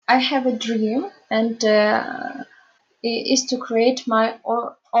I have a dream, and is to create my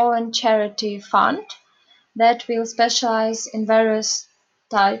own charity fund that will specialize in various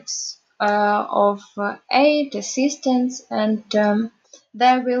types of aid, assistance, and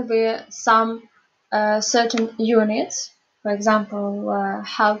there will be some certain units. For example,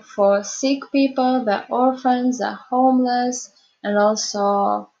 help for sick people, the orphans, the homeless, and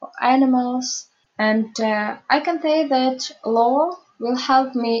also for animals. And I can say that law will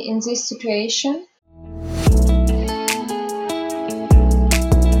help me in this situation.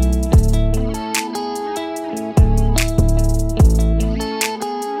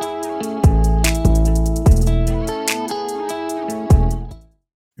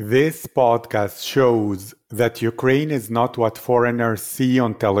 This podcast shows that Ukraine is not what foreigners see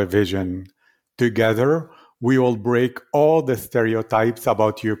on television. Together, we will break all the stereotypes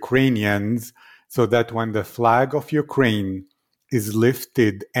about Ukrainians so that when the flag of Ukraine is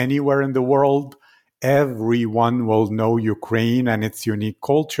lifted anywhere in the world, everyone will know Ukraine and its unique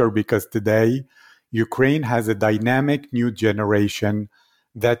culture, because today, Ukraine has a dynamic new generation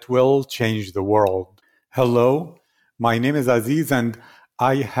that will change the world. Hello, my name is Aziz, and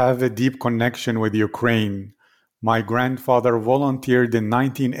I have a deep connection with Ukraine. My grandfather volunteered in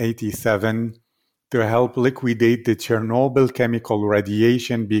 1987 to help liquidate the Chernobyl chemical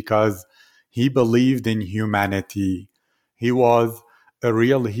radiation because he believed in humanity. He was a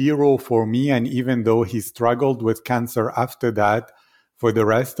real hero for me, and even though he struggled with cancer after that, for the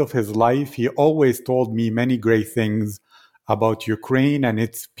rest of his life, he always told me many great things about Ukraine and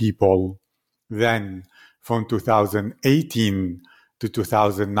its people. Then, from 2018 to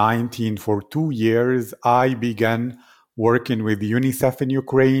 2019, for 2 years, I began working with UNICEF in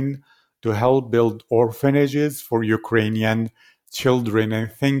Ukraine to help build orphanages for Ukrainian children.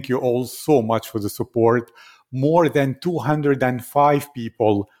 And thank you all so much for the support. More than 205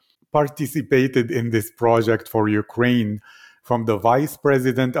 people participated in this project for Ukraine, from the vice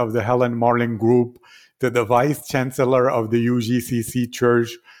president of the Helen Marlin Group to the vice chancellor of the UGCC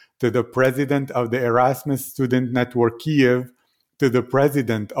Church to the president of the Erasmus Student Network Kiev, to the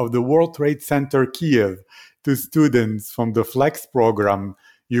president of the World Trade Center Kiev, to students from the FLEX program,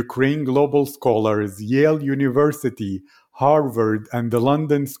 Ukraine Global Scholars, Yale University, Harvard, and the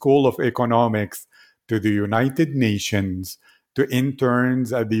London School of Economics, to the United Nations, to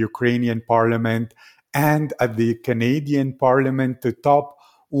interns at the Ukrainian Parliament and at the Canadian Parliament, to top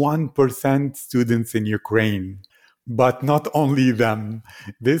 1% students in Ukraine. But not only them.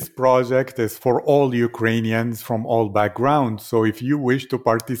 This project is for all Ukrainians from all backgrounds. So if you wish to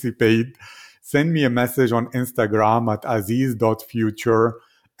participate, send me a message on Instagram at aziz.future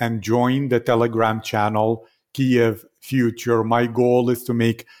and join the Telegram channel Kiev Future. My goal is to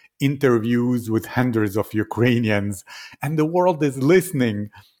make interviews with hundreds of Ukrainians, and the world is listening.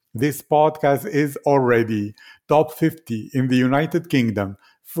 This podcast is already top 50 in the United Kingdom,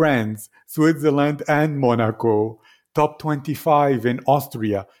 France, Switzerland, and Monaco. Top 25 in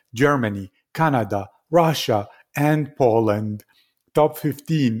Austria, Germany, Canada, Russia, and Poland. Top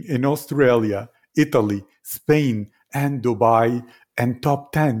 15 in Australia, Italy, Spain, and Dubai. And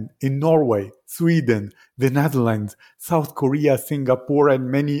top 10 in Norway, Sweden, the Netherlands, South Korea, Singapore,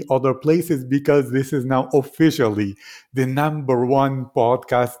 and many other places, because this is now officially the #1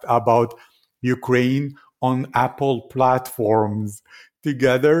 podcast about Ukraine on Apple platforms.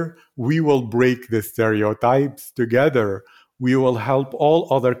 Together, we will break the stereotypes. Together, we will help all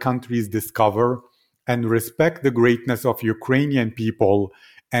other countries discover and respect the greatness of Ukrainian people.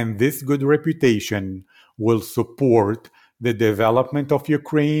 And this good reputation will support the development of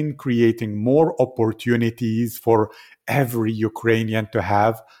Ukraine, creating more opportunities for every Ukrainian to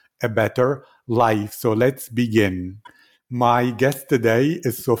have a better life. So let's begin. My guest today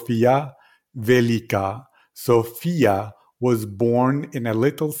is Sofia Velika. Sofia was born in a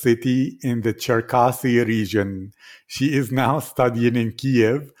little city in the Cherkasy region. She is now studying in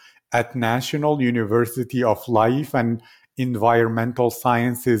Kiev at National University of Life and Environmental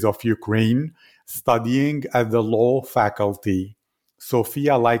Sciences of Ukraine, studying at the law faculty.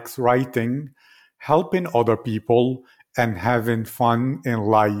 Sofia likes writing, helping other people, and having fun in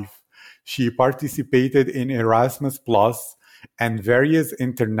life. She participated in Erasmus Plus and various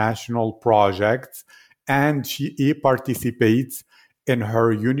international projects, and she participates in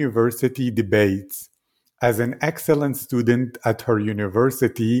her university debates. As an excellent student at her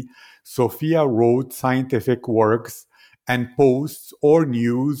university, Sofia wrote scientific works and posts or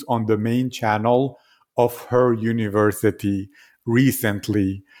news on the main channel of her university.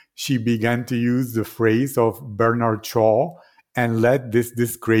 Recently, she began to use the phrase of Bernard Shaw and let this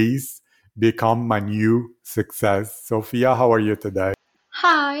disgrace become my new success. Sofia, how are you today?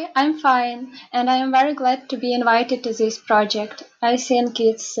 Hi, I'm fine, and I am very glad to be invited to this project. I think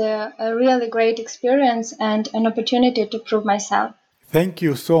it's a really great experience and an opportunity to prove myself. Thank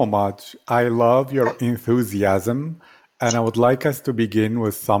you so much. I love your enthusiasm, and I would like us to begin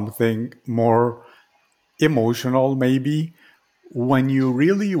with something more emotional, maybe. When you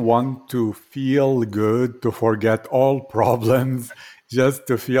really want to feel good, to forget all problems, just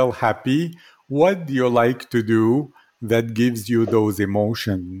to feel happy, what do you like to do that gives you those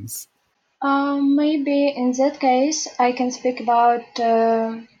emotions? Maybe in that case, I can speak about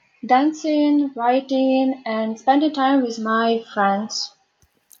dancing, writing, and spending time with my friends.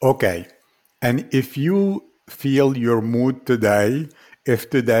 Okay. And if you feel your mood today,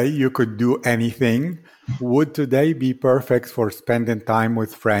 if today you could do anything, would today be perfect for spending time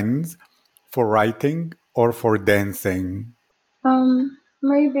with friends, for writing, or for dancing?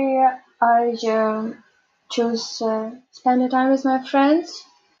 Maybe I choose spending time with my friends.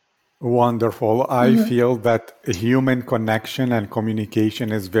 Wonderful. I Mhm. feel that human connection and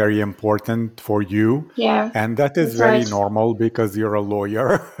communication is very important for you. Yeah, And that is that's right. very normal because you're a lawyer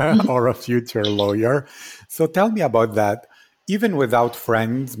or a future lawyer. So tell me about that. Even without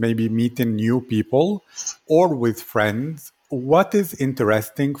friends, maybe meeting new people or with friends, what is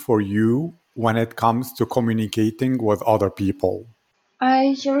interesting for you when it comes to communicating with other people?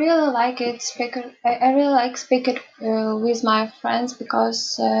 I really like it. I really like speaking with my friends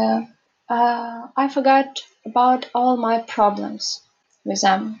because I forgot about all my problems with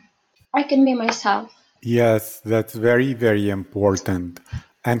them. I can be myself. Yes, that's very, very important.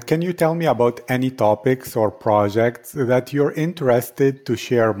 And can you tell me about any topics or projects that you're interested to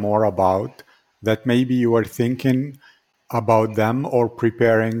share more about, that maybe you are thinking about them or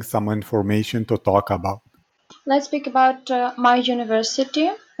preparing some information to talk about? Let's speak about my university.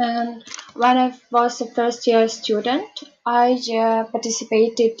 And when I was a first year student, I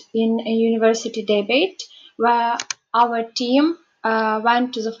participated in a university debate where our team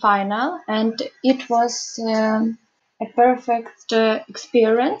went to the final, and it was a perfect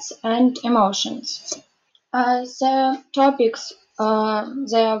experience and emotions. The topics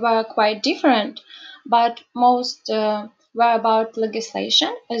they were quite different, but most were about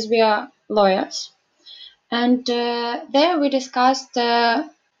legislation, as we are lawyers, and there we discussed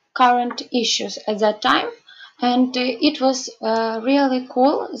current issues at that time. And it was really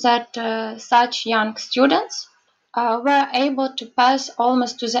cool that such young students were able to pass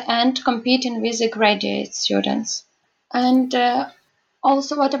almost to the end, competing with the graduate students. And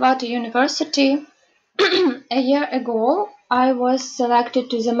also, what about the university? A year ago, I was selected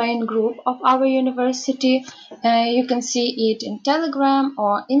to the main group of our university. You can see it in Telegram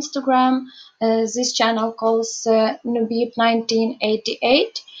or Instagram. This channel calls Nubib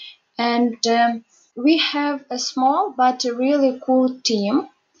 1988. And we have a small but a really cool team.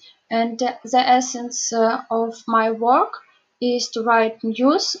 And the essence of my work is to write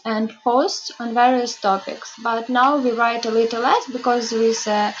news and posts on various topics. But now we write a little less because there is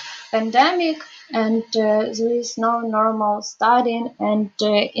a pandemic and there is no normal studying and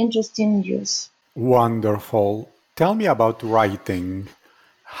interesting news. Wonderful. Tell me about writing.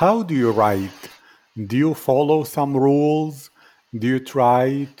 How do you write? Do you follow some rules? Do you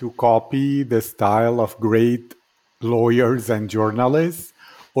try to copy the style of great lawyers and journalists?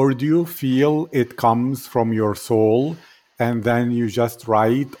 Or do you feel it comes from your soul and then you just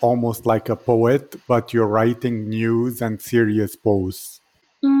write almost like a poet, but you're writing news and serious posts?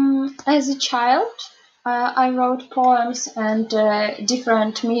 As a child, I wrote poems and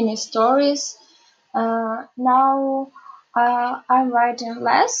different mini stories. Now I'm writing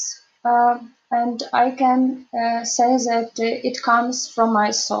less, and I can say that it comes from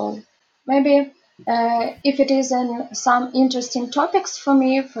my soul. Maybe if it is in some interesting topics for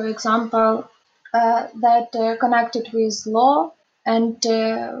me, for example, that connected with law, and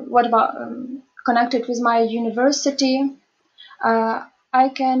what about connected with my university, uh, I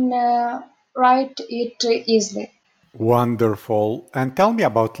can write it easily. Wonderful. And tell me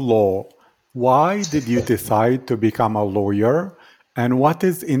about law. Why did you decide to become a lawyer? And what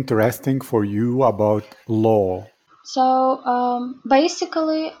is interesting for you about law? So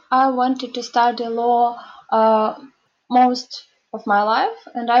basically, I wanted to study law most of my life,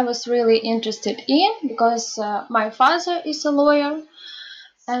 and I was really interested in because my father is a lawyer,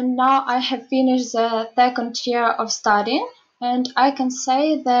 and now I have finished the second year of studying, and I can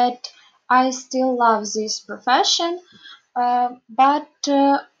say that I still love this profession, but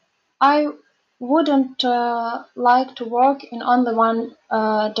I wouldn't like to work in only one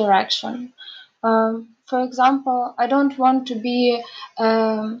direction. For example, I don't want to be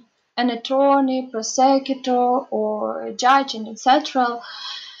um, an attorney, prosecutor, or a judge, and etc.,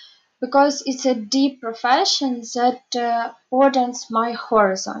 because it's a deep profession that broadens my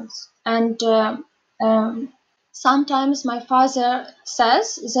horizons. And sometimes my father says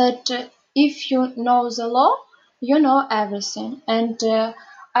that if you know the law, you know everything, and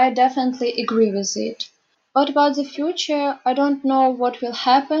I definitely agree with it. What about the future? I don't know what will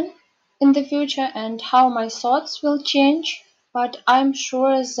happen in the future and how my thoughts will change, but I'm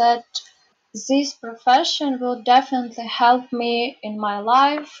sure that this profession will definitely help me in my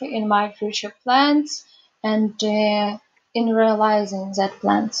life, in my future plans, and in realizing that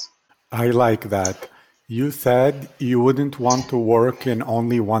plans. I like that. You said you wouldn't want to work in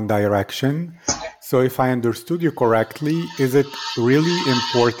only one direction. So, if I understood you correctly, is it really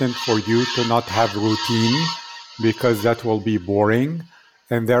important for you to not have routine because that will be boring?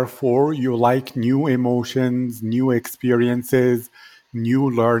 And therefore, you like new emotions, new experiences, new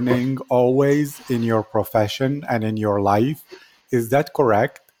learning always in your profession and in your life. Is that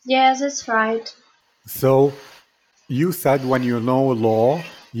correct? Yes, that's right. So, you said when you know law,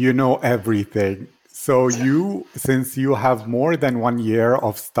 you know everything. So since you have more than 1 year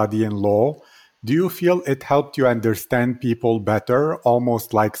of study in law, do you feel it helped you understand people better,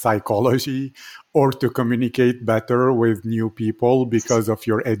 almost like psychology, or to communicate better with new people because of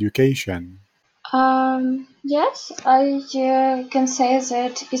your education? Yes, I can say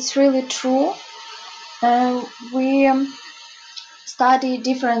that it's really true. We study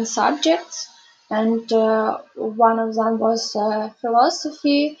different subjects, and one of them was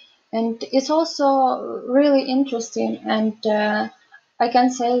philosophy, and it's also really interesting. And I can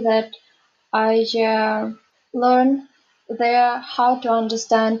say that I learn there how to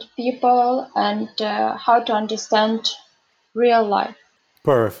understand people and how to understand real life.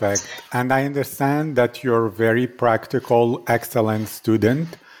 Perfect. And I understand that you're a very practical, excellent student.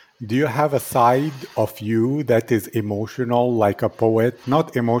 Do you have a side of you that is emotional like a poet?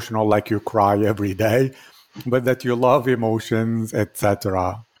 Not emotional like you cry every day, but that you love emotions,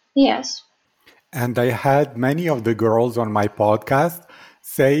 etc. Yes. And I had many of the girls on my podcast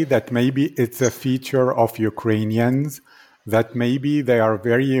say that maybe it's a feature of Ukrainians, that maybe they are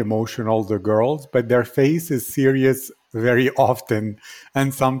very emotional, the girls, but their face is serious very often.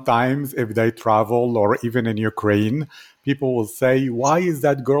 And sometimes, if they travel or even in Ukraine, people will say, why is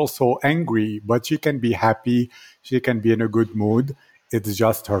that girl so angry? But she can be happy, she can be in a good mood. It's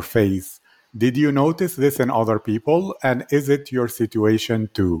just her face. Did you notice this in other people? And is it your situation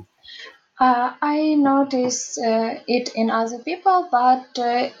too? I notice it in other people, but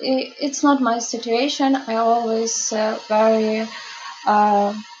it's not my situation. I always very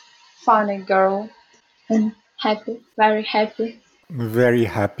uh, funny girl and happy, very happy. Very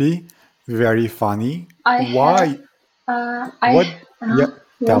happy, very funny. I have, Why? I What? Yeah,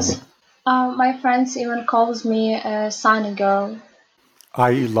 tell me. yes. My friends even calls me a sunny girl.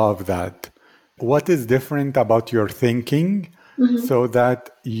 I love that. What is different about your thinking Mhm. so that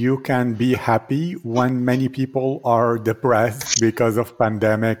you can be happy when many people are depressed because of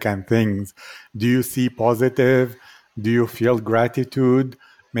pandemic and things? Do you see positive? Do you feel gratitude?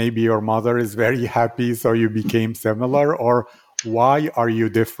 Maybe your mother is very happy, so you became similar, or why are you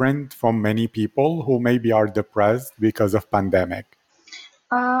different from many people who maybe are depressed because of pandemic?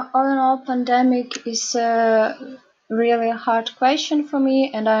 All in all, pandemic is a really hard question for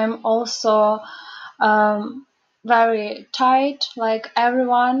me, and I'm also um, very tired, like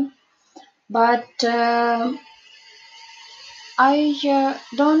everyone. But I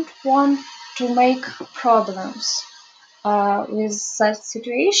don't want to make problems with that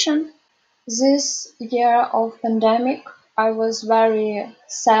situation. This year of pandemic, I was very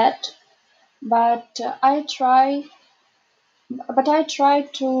sad, but I try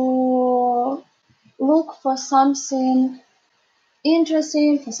to look for something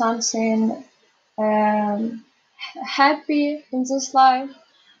interesting, for something um, happy in this life.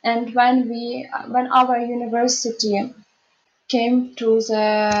 And when our university came to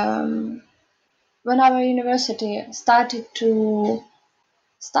the, when our university started to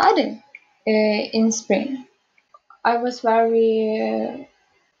study in spring, I was very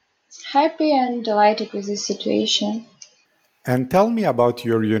happy and delighted with this situation. And tell me about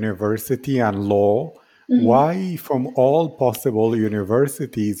your university and law. Mhm. Why, from all possible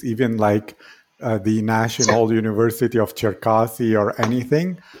universities, even like the National University of Cherkasy or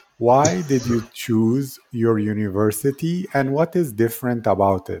anything, why did you choose your university and what is different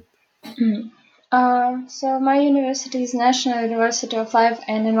about it? So my university is National University of Life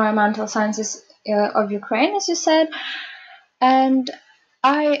and Environmental Sciences of Ukraine, as you said, and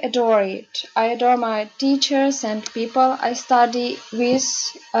I adore it. I adore my teachers and people I study with.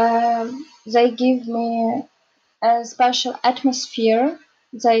 They give me a special atmosphere.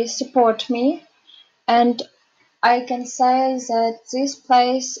 They support me, and I can say that this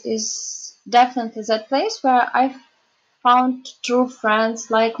place is definitely that place where I found true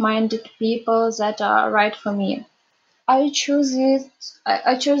friends, like-minded people that are right for me. I choose it.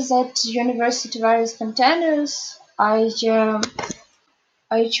 I choose that university very spontaneous. I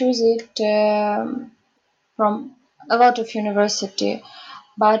choose it from a lot of university,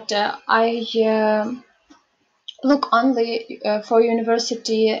 but I look only for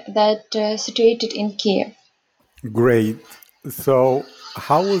university that situated in Kiev. Great. So,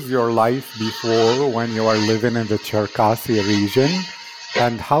 how was your life before when you were living in the Cherkasy region?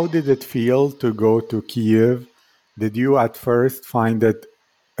 And how did it feel to go to Kiev? Did you at first find it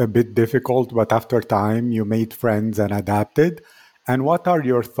a bit difficult, but after time you made friends and adapted? And what are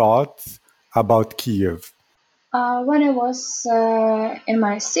your thoughts about Kiev? When I was in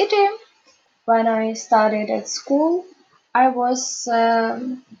my city, when I studied at school, I was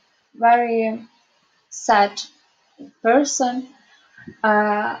very sad person.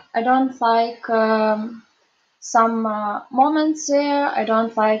 I don't like some moments there. I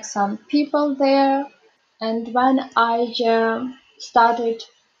don't like some people there. And when I started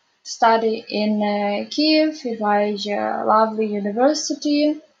study in Kiev, in my lovely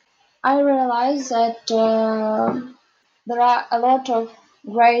university, I realized that there are a lot of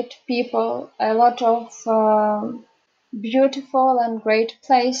great people, a lot of beautiful and great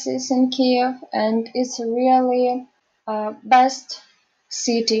places in Kiev, and it's really best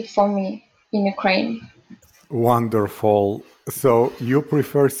city for me in Ukraine. Wonderful. So you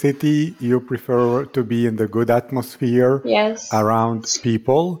prefer city, you prefer to be in the good atmosphere Yes. around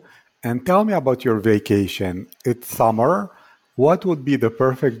people. And tell me about your vacation. It's summer. What would be the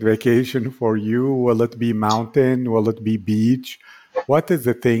perfect vacation for you? Will it be mountain? Will it be beach? What is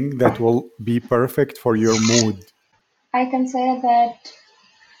the thing that will be perfect for your mood? I can say that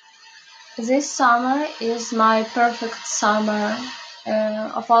this summer is my perfect summer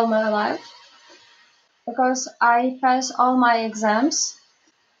of all my life because I pass all my exams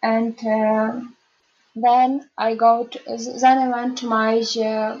and then then I went to my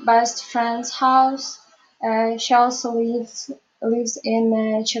best friend's house. She also lives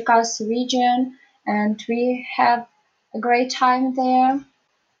in Cherkasy region, and we have a great time there.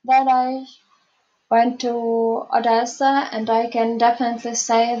 Then I went to Odessa, and I can definitely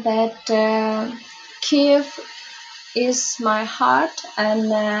say that Kiev is my heart,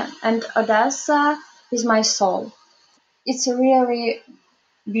 and Odessa is my soul. It's a really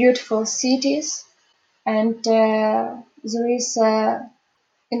beautiful cities, and there is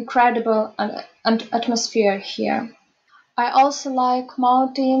incredible atmosphere here. I also like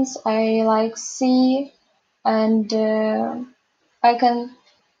mountains. I like sea, and I can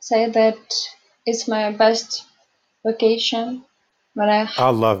say that it's my best vacation when I. I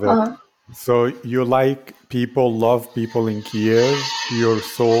love it. Uh, So you like people, love people in Kiev, your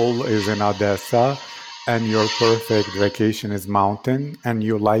soul is in Odessa, and your perfect vacation is mountain, and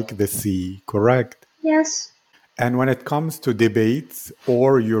you like the sea, correct? yes. And when it comes to debates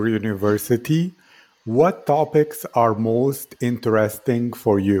or your university, what topics are most interesting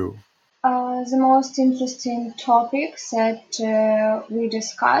for you? The most interesting topics that we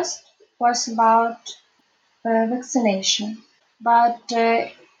discussed was about vaccination, but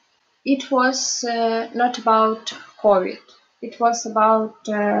it was not about COVID. It was about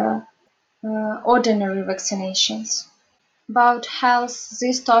ordinary vaccinations. About health,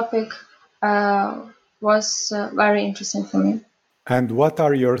 this topic uh, was very interesting for me. And what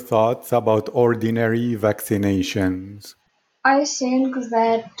are your thoughts about ordinary vaccinations? I think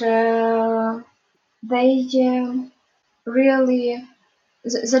that they really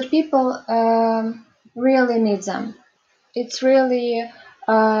that people really need them. It's really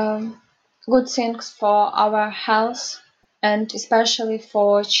good things for our health and especially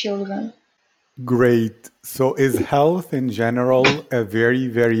for children. Great. So, is health in general a very,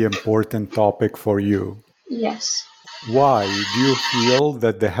 very important topic for you? Yes. Why? Do you feel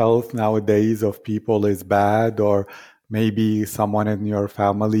that the health nowadays of people is bad, or maybe someone in your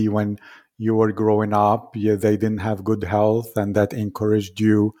family when you were growing up, yeah, they didn't have good health and that encouraged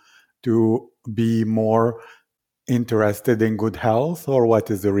you to be more interested in good health, or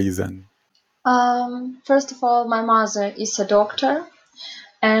what is the reason? First of all, my mother is a doctor,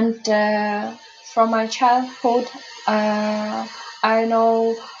 and from my childhood, I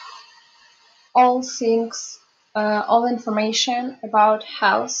know all things, all information about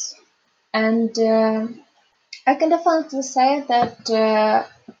health, and I can definitely say that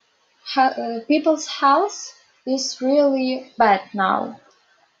people's health is really bad now,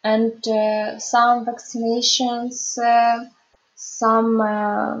 and some vaccinations,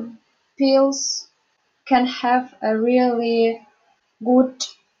 some pills can have a really good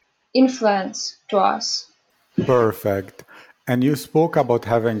influence to us. Perfect. And you spoke about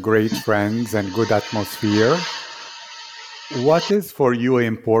having great friends and good atmosphere. What is for you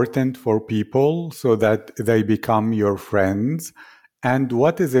important for people so that they become your friends? And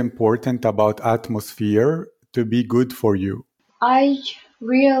what is important about atmosphere to be good for you? I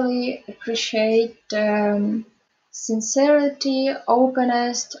really appreciate sincerity,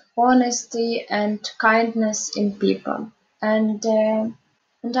 openness, honesty, and kindness in people. And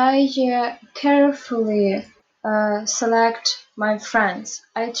I carefully select my friends.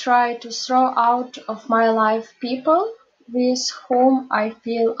 I try to throw out of my life people with whom I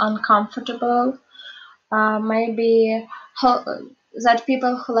feel uncomfortable, maybe that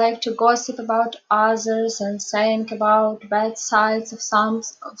people who like to gossip about others and saying about bad sides of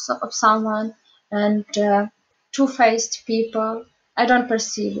someone, and two-faced people. I don't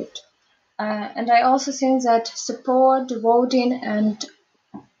perceive it. And I also think that support, devoting, and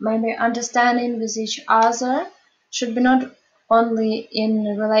maybe understanding with each other should be not only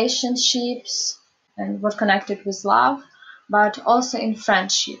in relationships and what connected with love, but also in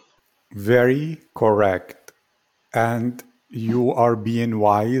friendship. Very correct. And you are being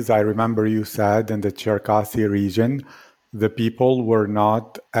wise. I remember you said in the Cherkasy region, the people were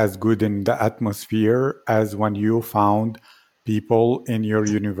not as good in the atmosphere as when you found people in your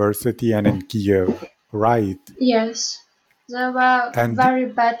university and in Kiev, right? Yes, there were And very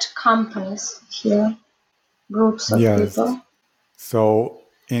bad companies here, groups of yes, people. so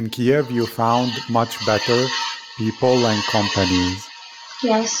in Kiev, you found much better people and companies.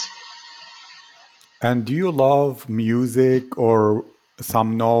 Yes. And do you love music or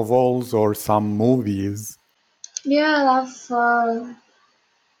some novels or some movies? Yeah, I love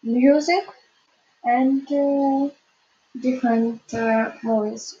music and different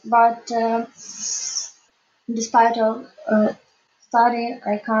movies. But despite of study,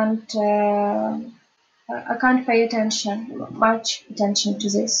 I can't pay much attention to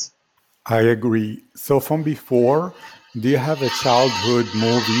this. I agree. So, from before, do you have a childhood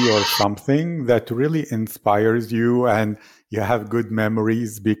movie or something that really inspires you and you have good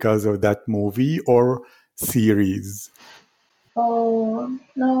memories because of that movie or series? Oh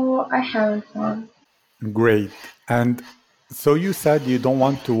no, I haven't one. Great. And so you said you don't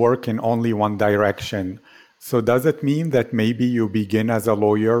want to work in only one direction. So does it mean that maybe you begin as a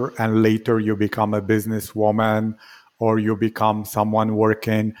lawyer and later you become a businesswoman or you become someone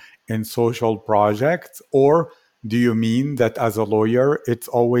working in social projects? Or do you mean that as a lawyer, it's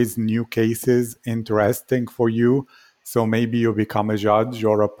always new cases interesting for you? So maybe you become a judge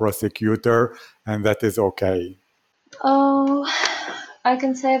or a prosecutor and that is okay. Oh, I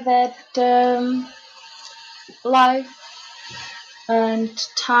can say that life and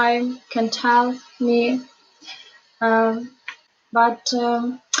time can tell me. Um, but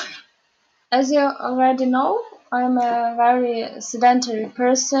as you already know, I'm a very sedentary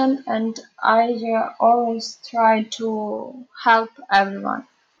person and I always try to help everyone.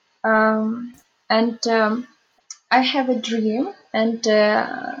 Um, and I have a dream, and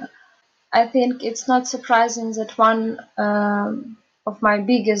I think it's not surprising that one of my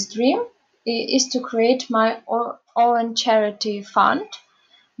biggest dream is to create my own charity fund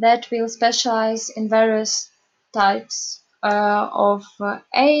that will specialize in various types of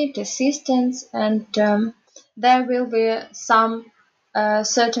aid, assistance, and there will be some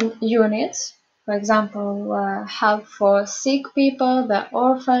certain units, for example, help for sick people, the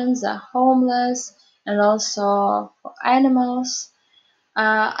orphans, the homeless, and also for animals.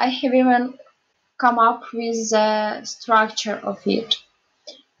 I have even come up with the structure of it.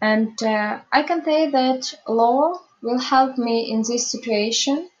 And I can say that law will help me in this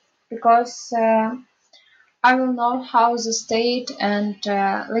situation because I will know how the state and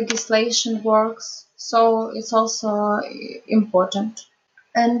legislation works. So it's also important.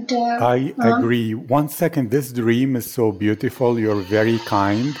 And I agree. One second, this dream is so beautiful. You're very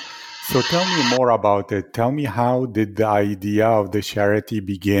kind. So tell me more about it. Tell me, how did the idea of the charity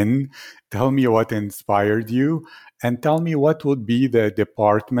begin? Tell me what inspired you, and tell me what would be the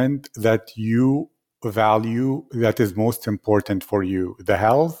department that you value that is most important for you, the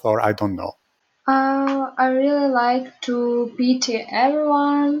health, or I don't know. I really like to pity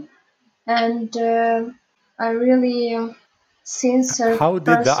everyone, and I really sincere How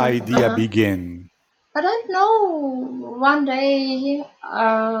did the person. idea begin? I don't know. One day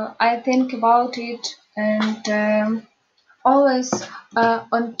I think about it, and always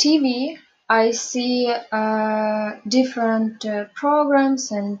on TV I see different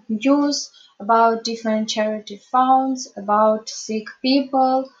programs and news about different charity funds, about sick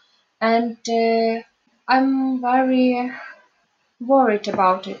people, and I'm very worried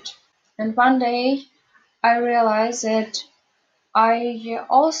about it. And one day I realized that I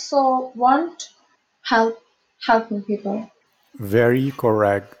also want help helping people. Very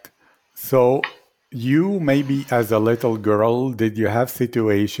correct. So you maybe as a little girl, did you have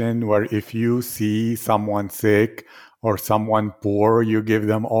situation where if you see someone sick or someone poor, you give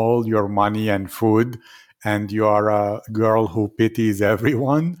them all your money and food and you are a girl who pities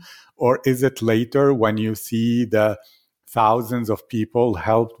everyone? Or is it later when you see the thousands of people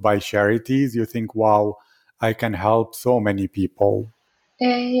helped by charities, you think, wow, I can help so many people?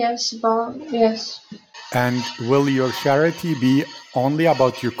 Yes, but yes. And will your charity be only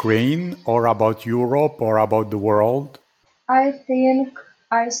about Ukraine or about Europe or about the world? I think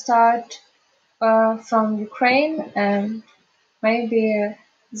I start from Ukraine, and maybe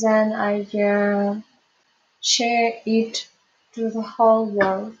then I share it to the whole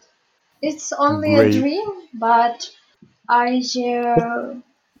world. It's only a Great. dream, but I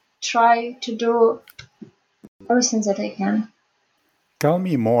try to do everything that I can. Tell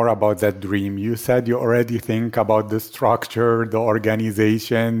me more about that dream. You said you already think about the structure, the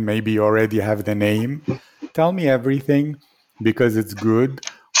organization, maybe you already have the name. Tell me everything because it's good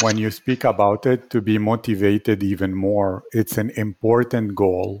when you speak about it to be motivated even more. It's an important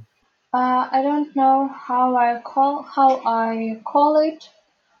goal. I don't know how I call it,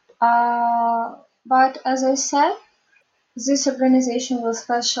 but as I said, this organization will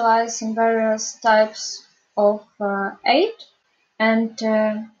specialize in various types of aid, and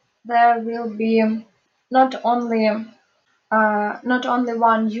there will be not only not only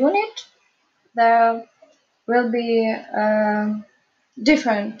one unit. There will be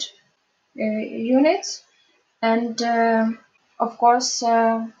different units, and of course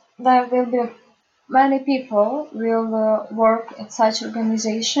there will be many people will work at such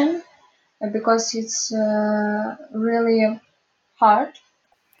organization because it's really hard.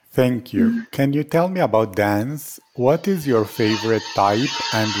 Thank you. Can you tell me about dance? What is your favorite type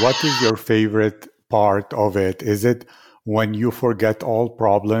and what is your favorite part of it? Is it when you forget all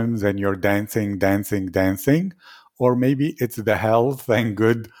problems and you're dancing, dancing, dancing? Or maybe it's the health and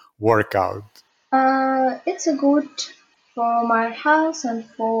good workout? It's a good for my health and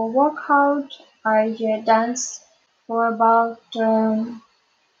for workout. I dance for about 10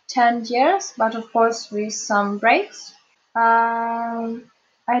 years, but of course with some breaks.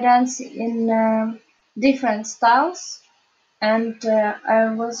 I dance in different styles, and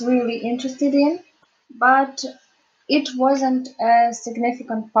I was really interested in, but it wasn't a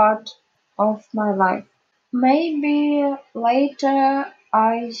significant part of my life. Maybe later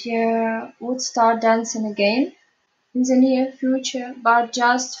I would start dancing again in the near future, but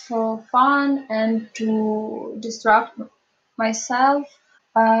just for fun and to distract myself,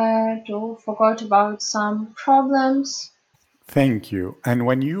 to forget about some problems. Thank you. And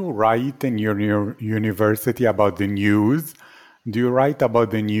when you write in your university about the news, do you write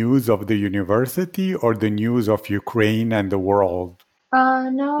about the news of the university or the news of Ukraine and the world?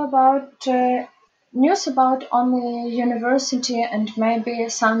 Now about news about only university and maybe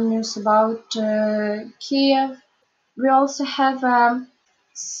some news about Kiev. We also have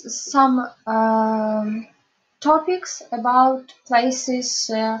some topics about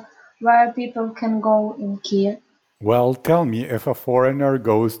places where people can go in Kiev. Well, tell me, if a foreigner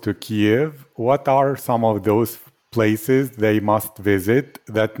goes to Kiev, what are some of those places they must visit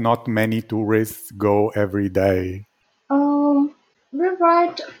that not many tourists go every day? Um, we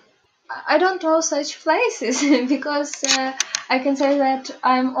write. I don't know such places because I can say that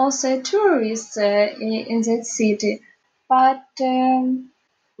I'm also a tourist in that city. But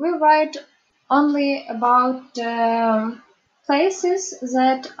we write only about places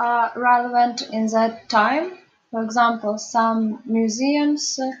that are relevant in that time. For example, some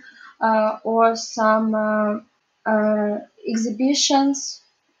museums or some exhibitions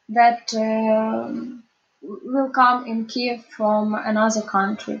that will come in Kiev from another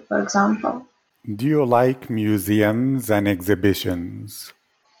country, for example. Do you like museums and exhibitions?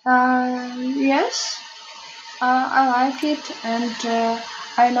 Yes, I like it, and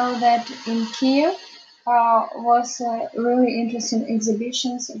I know that in Kiev was really interesting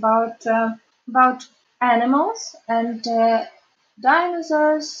exhibitions about animals and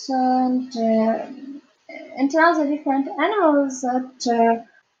dinosaurs and other different animals that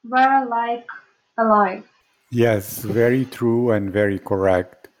were like alive. Yes, very true and very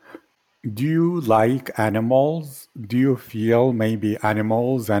correct. Do you like animals? Do you feel maybe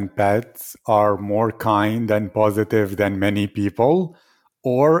animals and pets are more kind and positive than many people?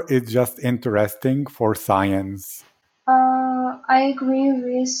 Or it's just interesting for science? I agree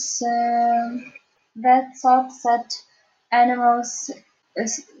with that thought that animals,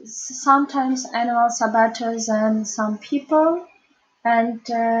 sometimes animals are better than some people, and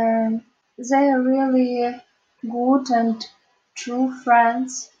they are really good and true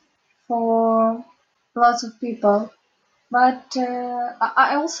friends for lots of people. But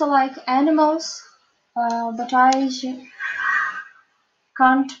I also like animals, but I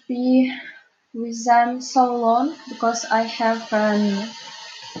can't be with them so long because I have an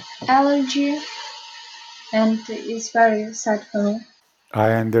allergy and it's very sad for me.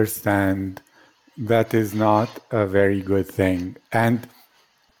 I understand that is not a very good thing. And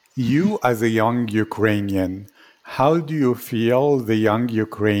you, as a young Ukrainian, how do you feel the young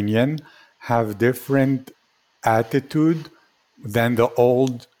Ukrainian have different attitude than the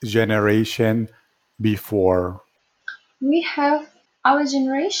old generation before? We have our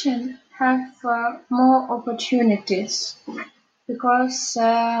generation have more opportunities because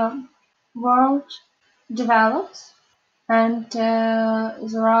world develops and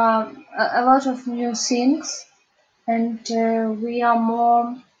there are a lot of new things and we are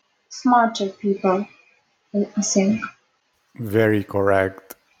more smarter people, I think. Very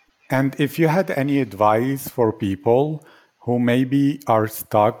correct. And if you had any advice for people who maybe are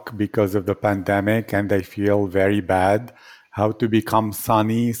stuck because of the pandemic and they feel very bad, how to become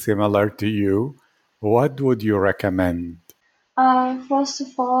sunny similar to you, what would you recommend? First of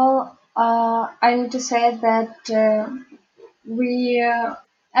all, I need to say that we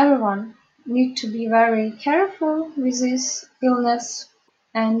everyone need to be very careful with this illness,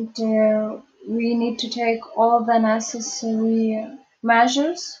 and we need to take all the necessary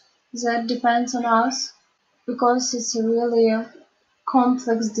measures that depends on us because it's a really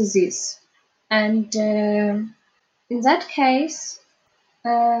complex disease. And in that case,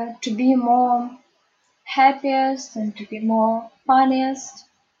 to be more happiest and to be more funniest,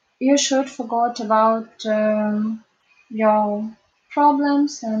 you should forget about your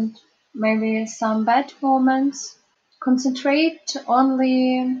problems and maybe some bad moments. Concentrate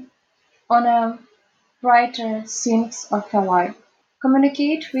only on a brighter things of your life.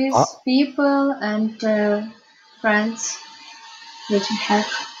 Communicate with Uh, people and friends that you have.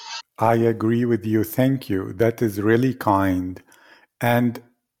 I agree with you. Thank you. That is really kind. And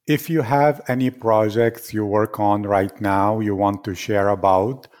if you have any projects you work on right now you want to share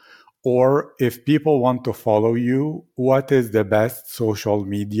about, or if people want to follow you, what is the best social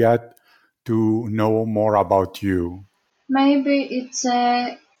media to know more about you? Maybe it's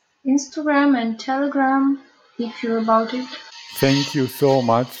Instagram and Telegram if you're about it. Thank you so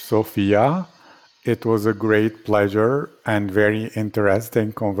much, Sophia. It was a great pleasure and very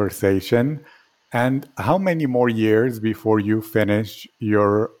interesting conversation. And how many more years before you finish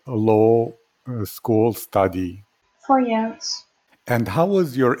your law school study? 4 years. And how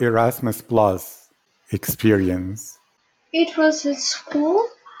was your Erasmus Plus experience? It was at school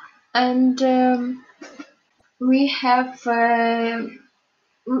and we have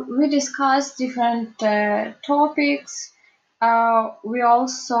we discussed different topics. We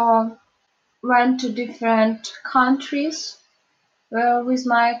also went to different countries with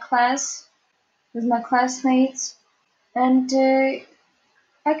my class, with my classmates, and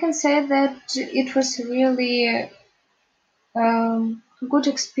I can say that it was really good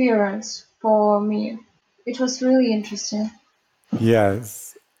experience for me. It was really interesting.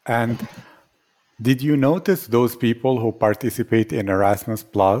 Yes. And did you notice those people who participate in Erasmus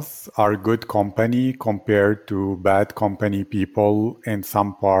Plus are good company compared to bad company people in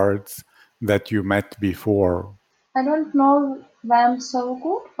some parts that you met before? I don't know them so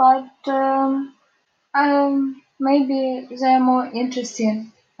good, but maybe they're more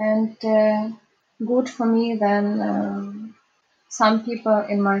interesting and good for me than some people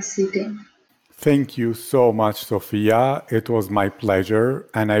in my city. Thank you so much, Sophia. It was my pleasure,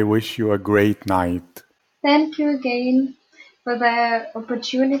 and I wish you a great night. Thank you again for the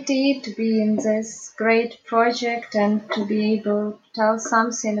opportunity to be in this great project and to be able to tell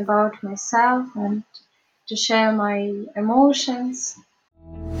something about myself and to share my emotions.